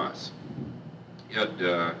Ed Goss. He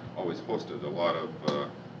had always hosted a lot of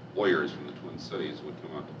lawyers from the Twin Cities who would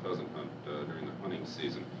come out to pheasant hunt during the hunting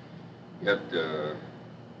season. He had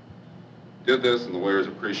did this, and the lawyers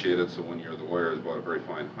appreciated it, so one year the lawyers bought a very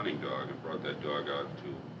fine hunting dog and brought that dog out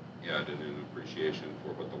to Ed, and in appreciation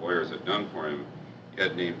for what the lawyers had done for him,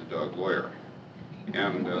 Ed named the dog Lawyer.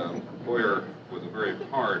 And Lawyer was a very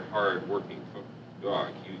hard-working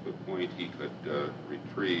dog. He could point, he could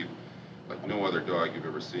retrieve like no other dog you've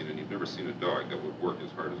ever seen, and you've never seen a dog that would work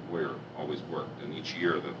as hard as Lawyer always worked. And each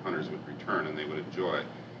year the hunters would return and they would enjoy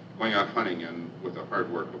going out hunting, and with the hard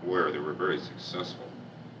work of Lawyer, they were very successful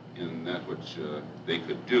in that which they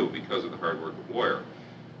could do because of the hard work of Lawyer.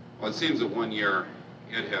 Well, it seems that one year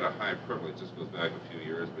Ed had a high privilege. This goes back a few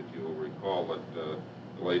years, but you will recall that the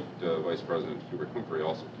late Vice President Hubert Humphrey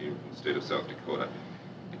also came from the state of South Dakota.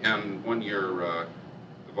 And one year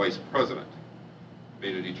the Vice President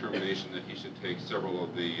made a determination that he should take several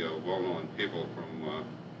of the well-known people from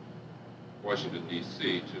Washington,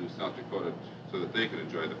 D.C. to South Dakota so that they could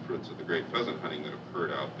enjoy the fruits of the great pheasant hunting that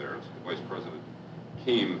occurred out there. So the Vice President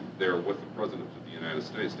came there with the President of the United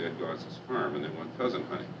States to Ed Goss's farm, and they went pheasant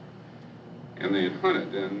hunting. And they had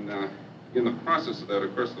hunted, and in the process of that,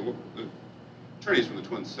 of course, the attorneys from the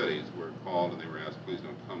Twin Cities were called, and they were asked, please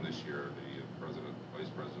don't come this year. The President, Vice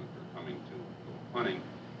President are coming to go hunting.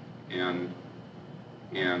 And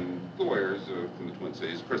the lawyers from the Twin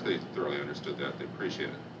Cities, of course, they thoroughly understood that. They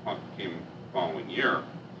appreciated it. Came the following year,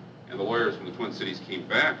 and the lawyers from the Twin Cities came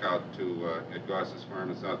back out to Ed Goss's farm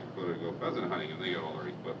in South Dakota to go pheasant hunting, and they got all their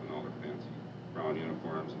equipment, all their fancy brown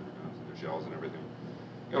uniforms and their guns and their shells and everything.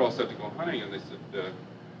 Got all set to go hunting, and they said,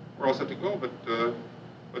 we're all set to go, but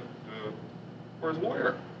where's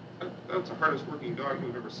Lawyer? That's the hardest working dog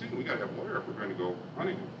we've ever seen. We got to have Lawyer if we're going to go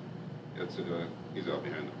hunting. Ed said, he's out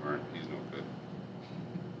behind the barn. He's no good.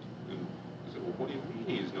 And I said, well, what do you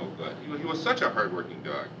mean he's no good? He was such a hard-working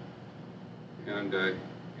dog. And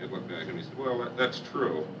Ed looked back and he said, well, that's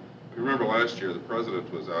true. But remember last year the President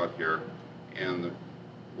was out here, and the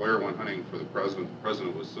Lawyer went hunting for the President. The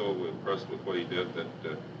President was so impressed with what he did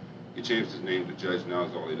that he changed his name to Judge. Now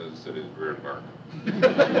all he does is sit in his rear and bark.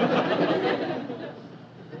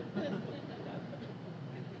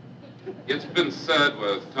 It's been said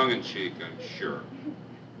with tongue-in-cheek, I'm sure,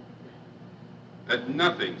 that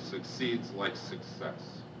nothing succeeds like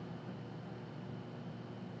success.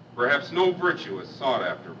 Perhaps no virtue is sought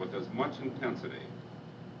after with as much intensity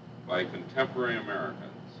by contemporary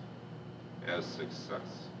Americans as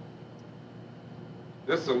success.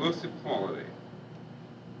 This elusive quality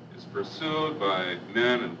is pursued by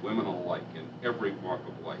men and women alike in every walk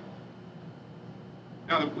of life.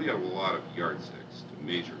 Now, we have a lot of yardsticks to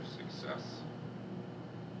measure success.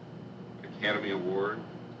 Academy Award,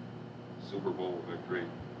 Super Bowl victory,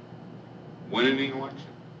 winning an election,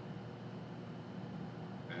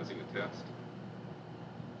 passing a test,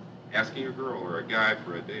 asking a girl or a guy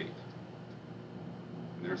for a date,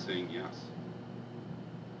 and they're saying yes.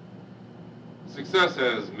 Success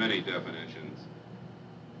has many definitions.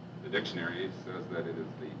 The dictionary says that it is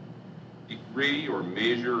the degree or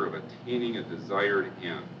measure of attaining a desired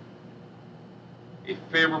end, a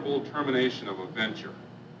favorable termination of a venture,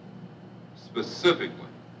 specifically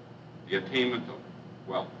the attainment of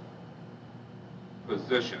wealth,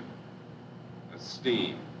 position,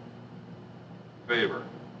 esteem, favor,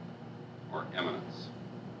 or eminence.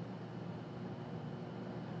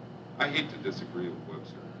 I hate to disagree with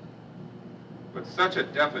Webster, but such a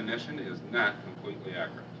definition is not completely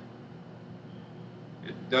accurate.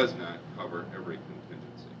 It does not cover every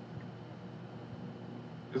contingency.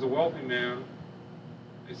 Is a wealthy man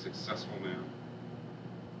a successful man?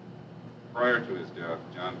 Prior to his death,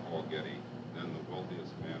 John Paul Getty, then the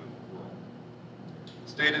wealthiest man in the world,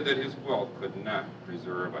 stated that his wealth could not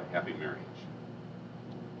preserve a happy marriage.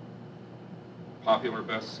 Popular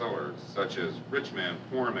bestsellers such as Rich Man,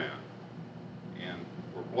 Poor Man, and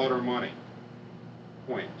For Blood or Money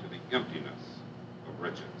point to the emptiness of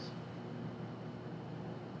riches.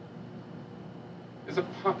 Is a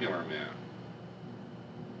popular man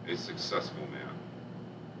a successful man?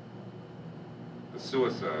 The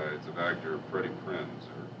suicides of actor Freddie Prinze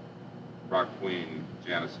or rock queen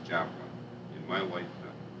Janis Joplin in my lifetime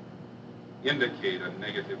indicate a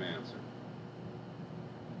negative answer.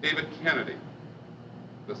 David Kennedy,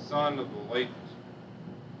 the son of the late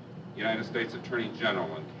United States Attorney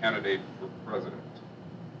General and candidate for president,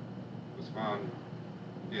 was found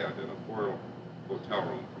dead in a hotel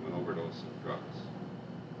room from an overdose of drugs.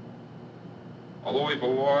 Although he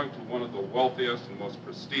belonged to one of the wealthiest and most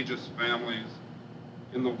prestigious families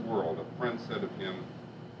in the world, a friend said of him,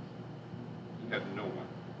 he had no one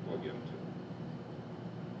to plug into.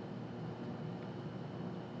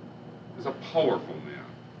 Is a powerful man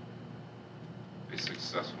a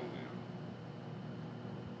successful man?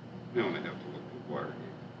 We only have to look at Watergate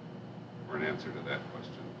for an answer to that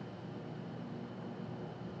question.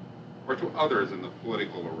 Or to others in the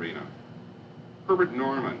political arena. Herbert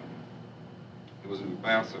Norman, who was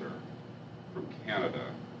ambassador from Canada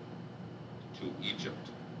to Egypt,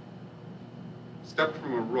 stepped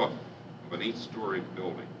from a roof of an 8-story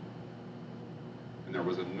building, and there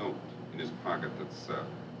was a note in his pocket that said,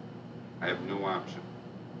 I have no option.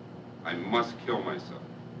 I must kill myself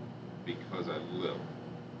because I live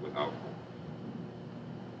without hope.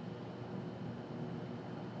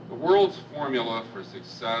 The world's formula for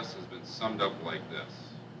success has been summed up like this.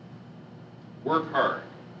 Work hard,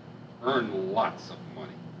 earn lots of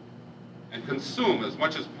money, and consume as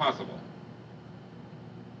much as possible.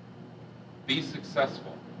 Be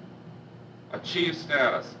successful, achieve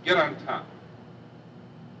status, get on top.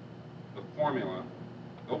 The formula,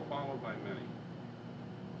 though followed by many,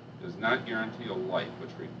 does not guarantee a life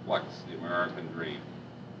which reflects the American dream.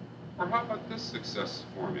 Or how about this success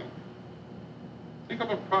formula? Think of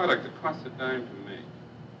a product that costs a dime to make,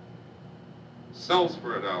 sells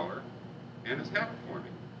for $1, and is happy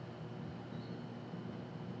forming.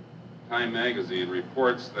 Time magazine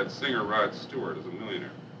reports that singer Rod Stewart is a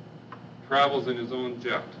millionaire, travels in his own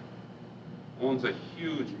jet, owns a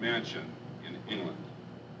huge mansion in England,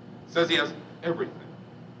 says he has everything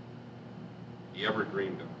he ever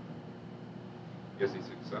dreamed of. Is he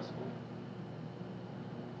successful?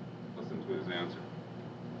 Listen to his answer.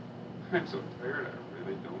 I'm so tired, I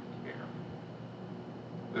really don't care.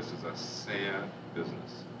 This is a sad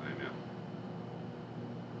business I'm in.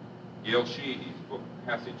 Gail Sheehy's book,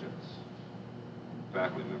 Passages.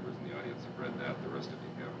 Faculty members in the audience have read that, the rest of you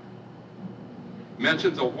haven't.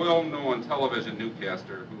 Mentions a well-known television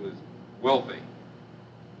newscaster who is wealthy,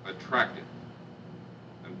 attractive,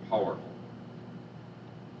 and powerful.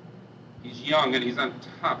 He's young and he's on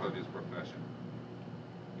top of his profession.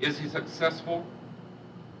 Is he successful?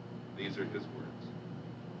 These are his words.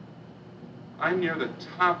 I'm near the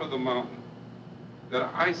top of the mountain that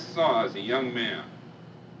I saw as a young man,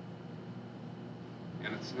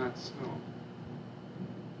 and it's not snow.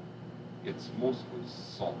 It's mostly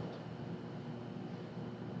salt.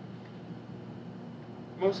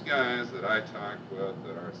 Most guys that I talk with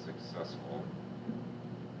that are successful,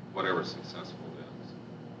 whatever successful is,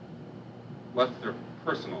 left their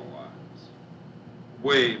personal lives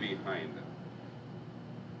way behind them.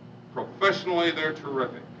 Professionally, they're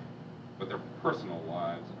terrific, but their personal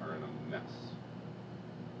lives are in a mess.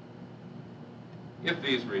 If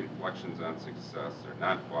these reflections on success are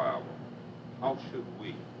not viable, how should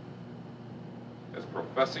we, as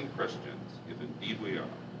professing Christians, if indeed we are,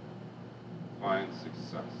 find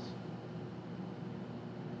success?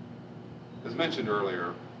 As mentioned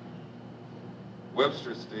earlier,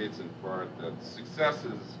 Webster states in part that success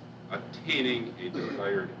is attaining a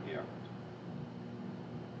desired end.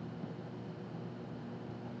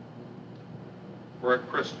 For a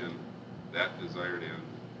Christian, that desired end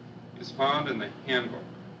is found in the handbook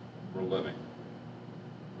for living,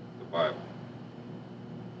 the Bible.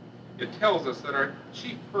 It tells us that our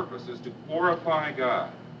chief purpose is to glorify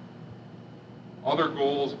God. Other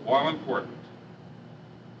goals, while important,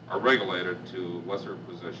 are regulated to lesser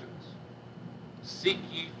positions. Seek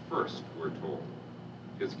ye first, we're told,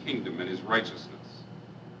 his kingdom and his righteousness,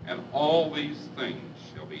 and all these things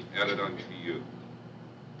shall be added unto you.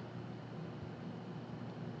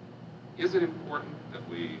 Is it important that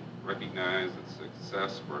we recognize that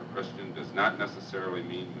success for a Christian does not necessarily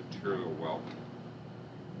mean material wealth?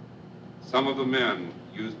 Some of the men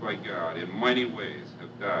used by God in mighty ways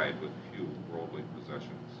have died with few worldly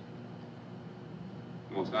possessions.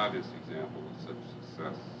 The most obvious example of such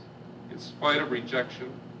success, in spite of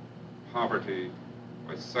rejection, poverty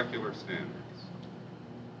by secular standards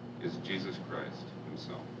is Jesus Christ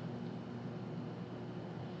himself.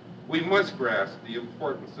 We must grasp the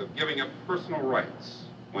importance of giving up personal rights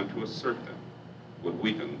when to assert them would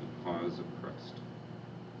weaken the cause of Christ.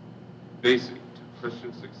 Basic to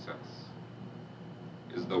Christian success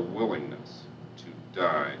is the willingness to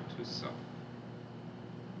die to self.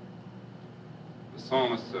 The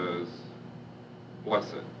psalmist says,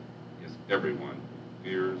 "Blessed is everyone who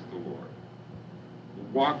fears the Lord, who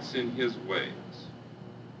walks in his ways.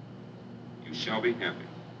 You shall be happy,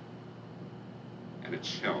 and it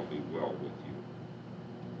shall be well with you."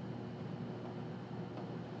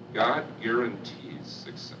 God guarantees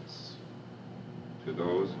success to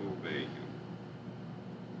those who obey him,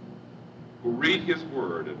 who read his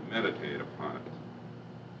word and meditate upon it.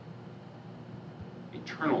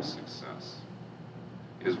 Eternal success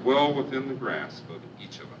is well within the grasp of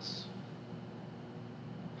each of us.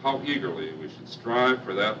 How eagerly we should strive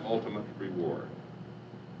for that ultimate reward,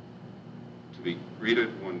 to be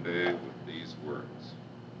greeted one day with these words: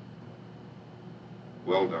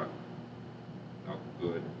 "Well done, thou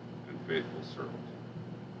good and faithful servant.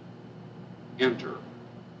 Enter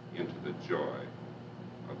into the joy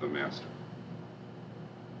of the Master."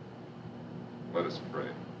 Let us pray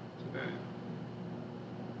today.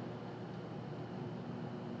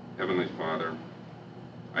 Heavenly Father,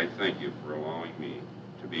 I thank you for allowing me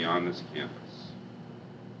to be on this campus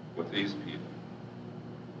with these people,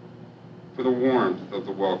 for the warmth of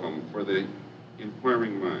the welcome, for the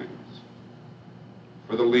inquiring minds,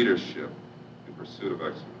 for the leadership in pursuit of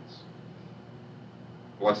excellence.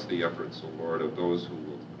 Bless the efforts, O Lord, of those who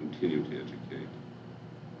will continue to educate,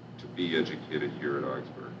 to be educated here at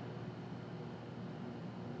Augsburg.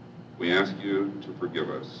 We ask you to forgive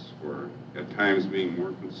us for at times being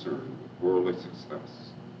more concerned with worldly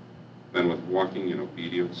success than with walking in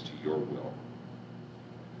obedience to your will.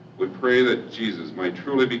 We pray that Jesus might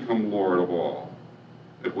truly become Lord of all,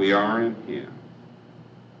 that we are in him,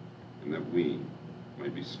 and that we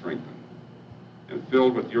might be strengthened and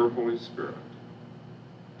filled with your Holy Spirit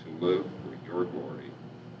to live for your glory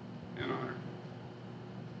and honor.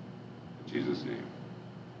 In Jesus' name,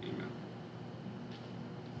 amen.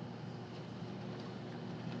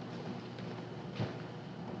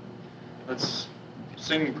 Let's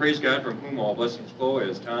sing and praise God, from whom all blessings flow,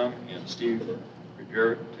 as Tom and Steve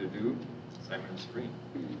prepare to do Simon Serene.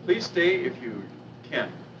 Please stay if you can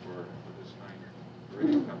for this time for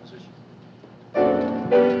radio composition.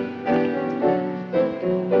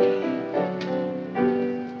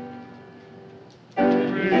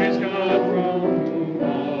 Praise God, from whom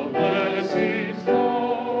all blessings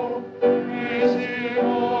flow. Praise him,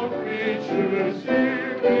 all creatures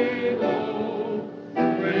here below.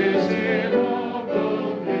 Praise him, all the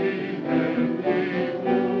heavenly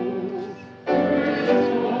hosts. Praise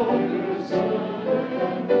all the Son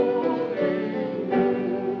and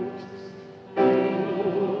Holy Ghost. Amen.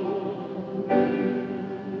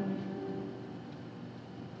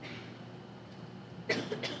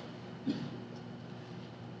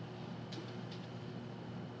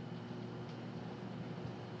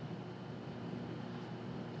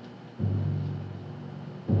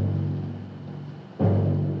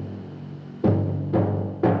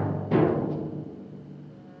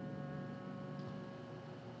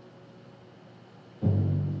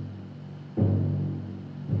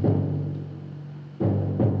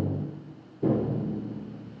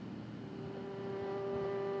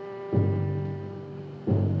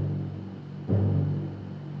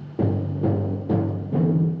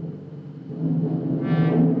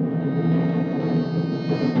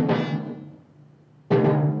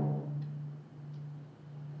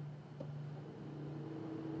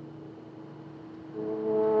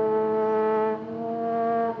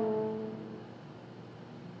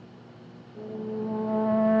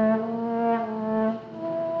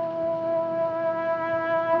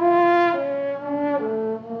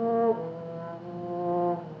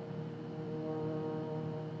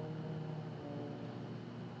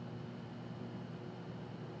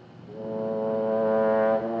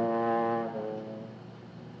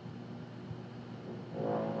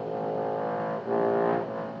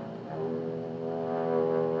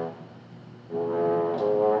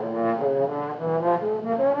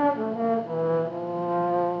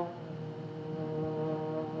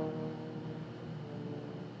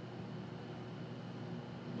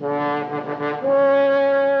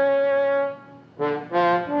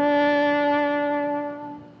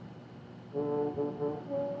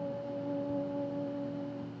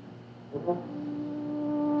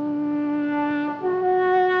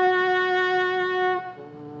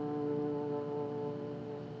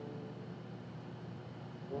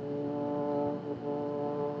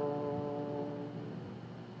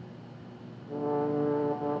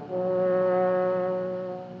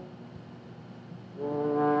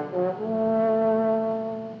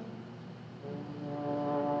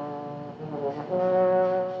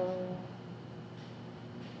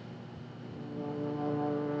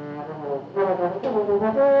 Thank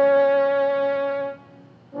you.